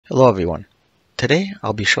Hello everyone. Today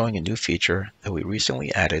I'll be showing a new feature that we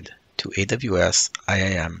recently added to AWS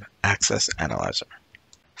IAM Access Analyzer.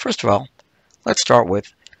 First of all, let's start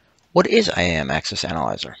with what is IAM Access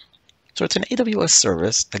Analyzer? So it's an AWS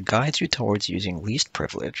service that guides you towards using least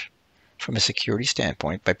privilege from a security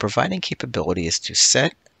standpoint by providing capabilities to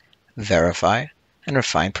set, verify, and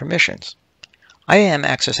refine permissions. IAM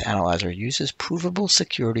Access Analyzer uses provable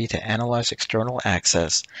security to analyze external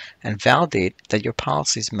access and validate that your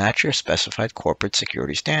policies match your specified corporate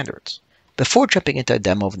security standards. Before jumping into a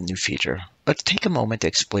demo of the new feature, let's take a moment to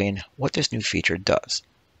explain what this new feature does.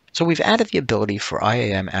 So we've added the ability for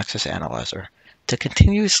IAM Access Analyzer to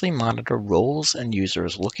continuously monitor roles and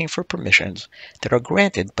users looking for permissions that are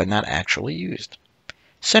granted but not actually used.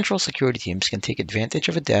 Central security teams can take advantage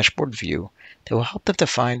of a dashboard view that will help them to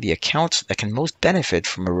find the accounts that can most benefit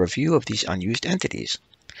from a review of these unused entities.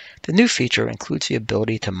 The new feature includes the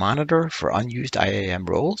ability to monitor for unused IAM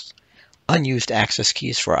roles, unused access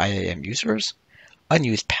keys for IAM users,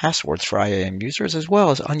 unused passwords for IAM users, as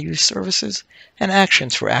well as unused services and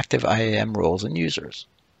actions for active IAM roles and users.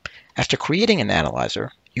 After creating an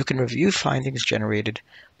analyzer, you can review findings generated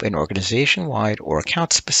by an organization-wide or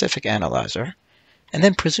account-specific analyzer, and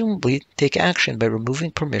then presumably take action by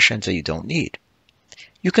removing permissions that you don't need.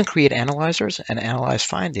 You can create analyzers and analyze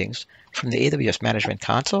findings from the AWS Management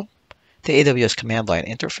Console, the AWS Command Line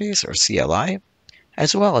Interface or CLI,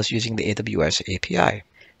 as well as using the AWS API.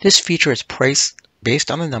 This feature is priced based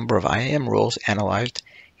on the number of IAM roles analyzed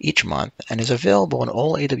each month and is available in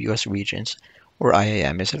all AWS regions where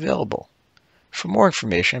IAM is available. For more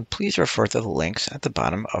information, please refer to the links at the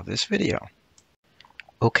bottom of this video.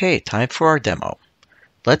 Okay, time for our demo.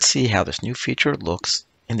 Let's see how this new feature looks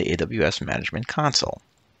in the AWS Management Console.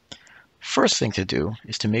 First thing to do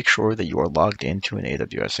is to make sure that you are logged into an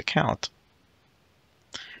AWS account.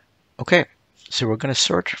 Okay, so we're going to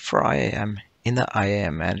search for IAM in the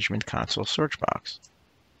IAM Management Console search box.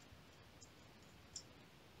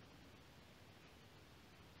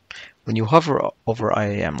 When you hover over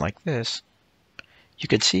IAM like this, you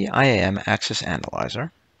can see IAM Access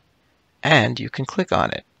Analyzer, and you can click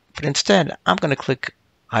on it. But instead, I'm going to click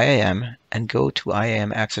IAM and go to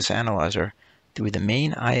IAM Access Analyzer through the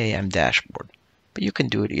main IAM dashboard, but you can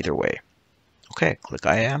do it either way. Okay, click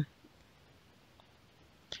IAM.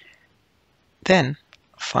 Then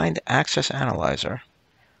find Access Analyzer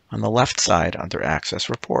on the left side under Access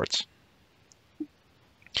Reports.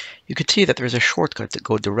 You can see that there's a shortcut to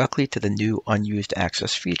go directly to the new unused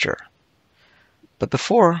access feature. But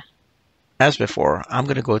as before, I'm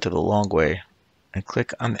going to go to the long way and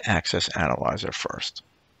click on the Access Analyzer first.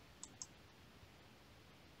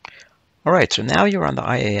 Alright, so now you're on the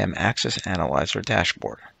IAM Access Analyzer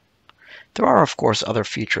dashboard. There are, of course, other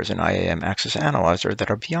features in IAM Access Analyzer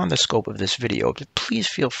that are beyond the scope of this video, but please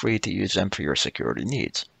feel free to use them for your security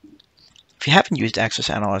needs. If you haven't used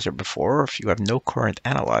Access Analyzer before, or if you have no current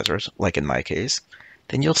analyzers, like in my case,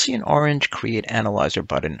 then you'll see an orange Create Analyzer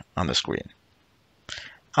button on the screen.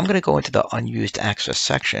 I'm going to go into the Unused Access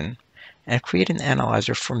section and create an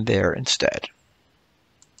analyzer from there instead.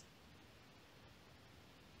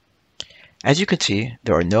 As you can see,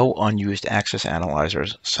 there are no unused access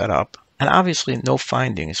analyzers set up, and obviously no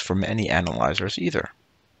findings from any analyzers either.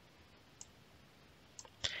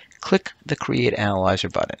 Click the Create Analyzer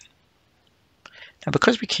button. Now,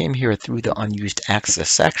 because we came here through the Unused Access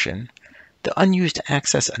section, the Unused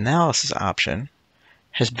Access Analysis option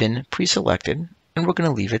has been pre-selected, and we're going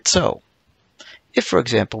to leave it so. If, for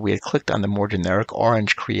example, we had clicked on the more generic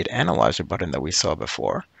orange Create Analyzer button that we saw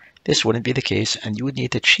before, this wouldn't be the case, and you would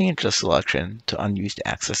need to change the selection to Unused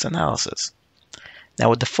Access Analysis.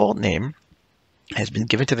 Now, a default name has been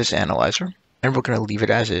given to this analyzer, and we're going to leave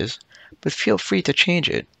it as is, but feel free to change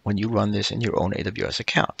it when you run this in your own AWS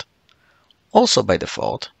account. Also, by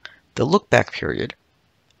default, the look-back period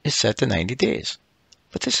is set to 90 days,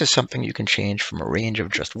 but this is something you can change from a range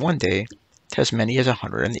of just 1 day to as many as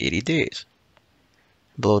 180 days.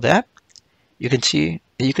 Below that, you can see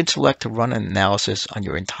that you can select to run an analysis on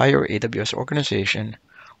your entire AWS organization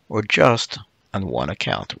or just on one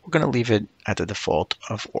account. We're going to leave it at the default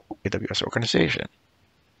of AWS Organization.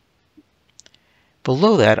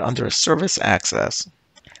 Below that, under Service Access,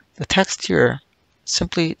 the text here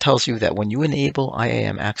simply tells you that when you enable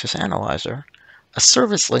IAM Access Analyzer, a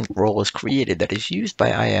service-linked role is created that is used by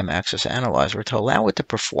IAM Access Analyzer to allow it to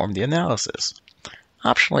perform the analysis.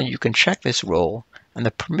 Optionally, you can check this role and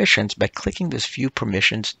the permissions by clicking this View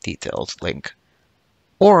Permissions Details link,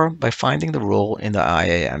 or by finding the role in the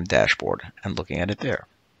IAM dashboard and looking at it there.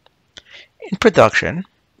 In production,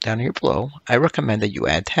 down here below, I recommend that you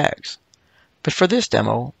add tags. But for this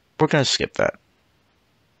demo, we're going to skip that.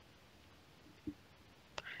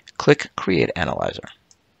 click Create Analyzer.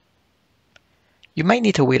 You might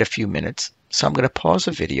need to wait a few minutes, so I'm going to pause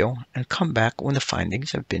the video and come back when the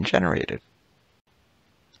findings have been generated.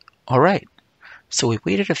 Alright, so we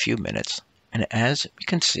waited a few minutes, and as you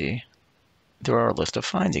can see, there are a list of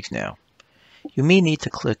findings now. You may need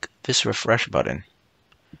to click this refresh button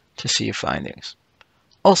to see your findings.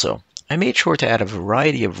 Also, I made sure to add a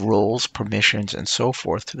variety of roles, permissions, and so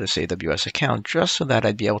forth to this AWS account just so that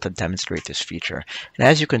I'd be able to demonstrate this feature. And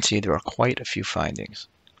as you can see, there are quite a few findings.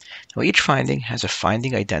 Now, each finding has a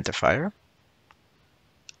finding identifier,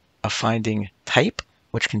 a finding type,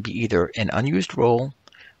 which can be either an unused role,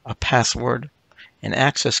 a password, an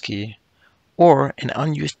access key, or an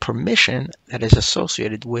unused permission that is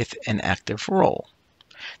associated with an active role.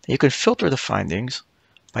 Now, you can filter the findings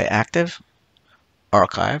by active,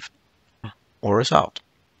 archived, or resolved.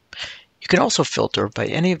 You can also filter by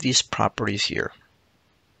any of these properties here.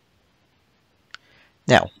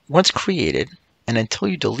 Now, once created, and until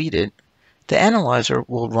you delete it, the analyzer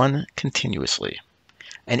will run continuously.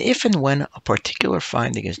 And if and when a particular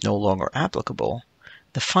finding is no longer applicable,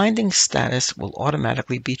 the finding status will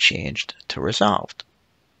automatically be changed to resolved.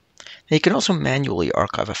 Now, you can also manually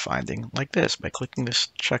archive a finding like this by clicking this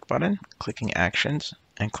check button, clicking Actions,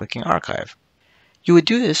 and clicking Archive. You would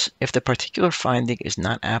do this if the particular finding is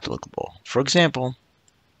not applicable. For example,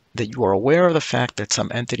 that you are aware of the fact that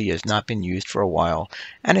some entity has not been used for a while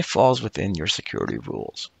and it falls within your security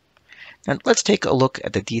rules. Now let's take a look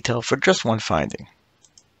at the detail for just one finding.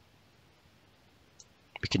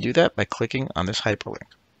 We can do that by clicking on this hyperlink.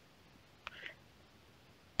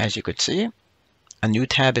 As you can see, a new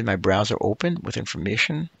tab in my browser opened with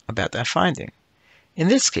information about that finding. In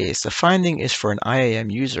this case, the finding is for an IAM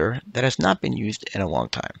user that has not been used in a long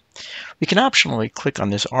time. We can optionally click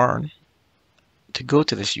on this arm to go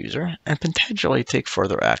to this user and potentially take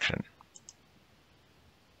further action.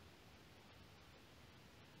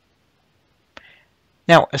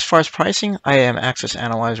 Now, as far as pricing, IAM Access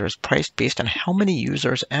Analyzer is priced based on how many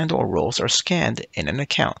users and/or roles are scanned in an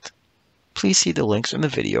account. Please see the links in the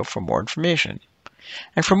video for more information.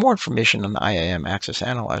 And for more information on the IAM Access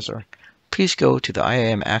Analyzer, please go to the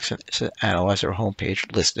IAM Access Analyzer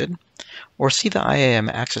homepage listed, or see the IAM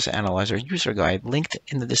Access Analyzer user guide linked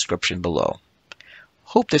in the description below.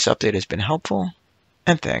 Hope this update has been helpful,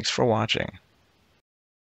 and thanks for watching.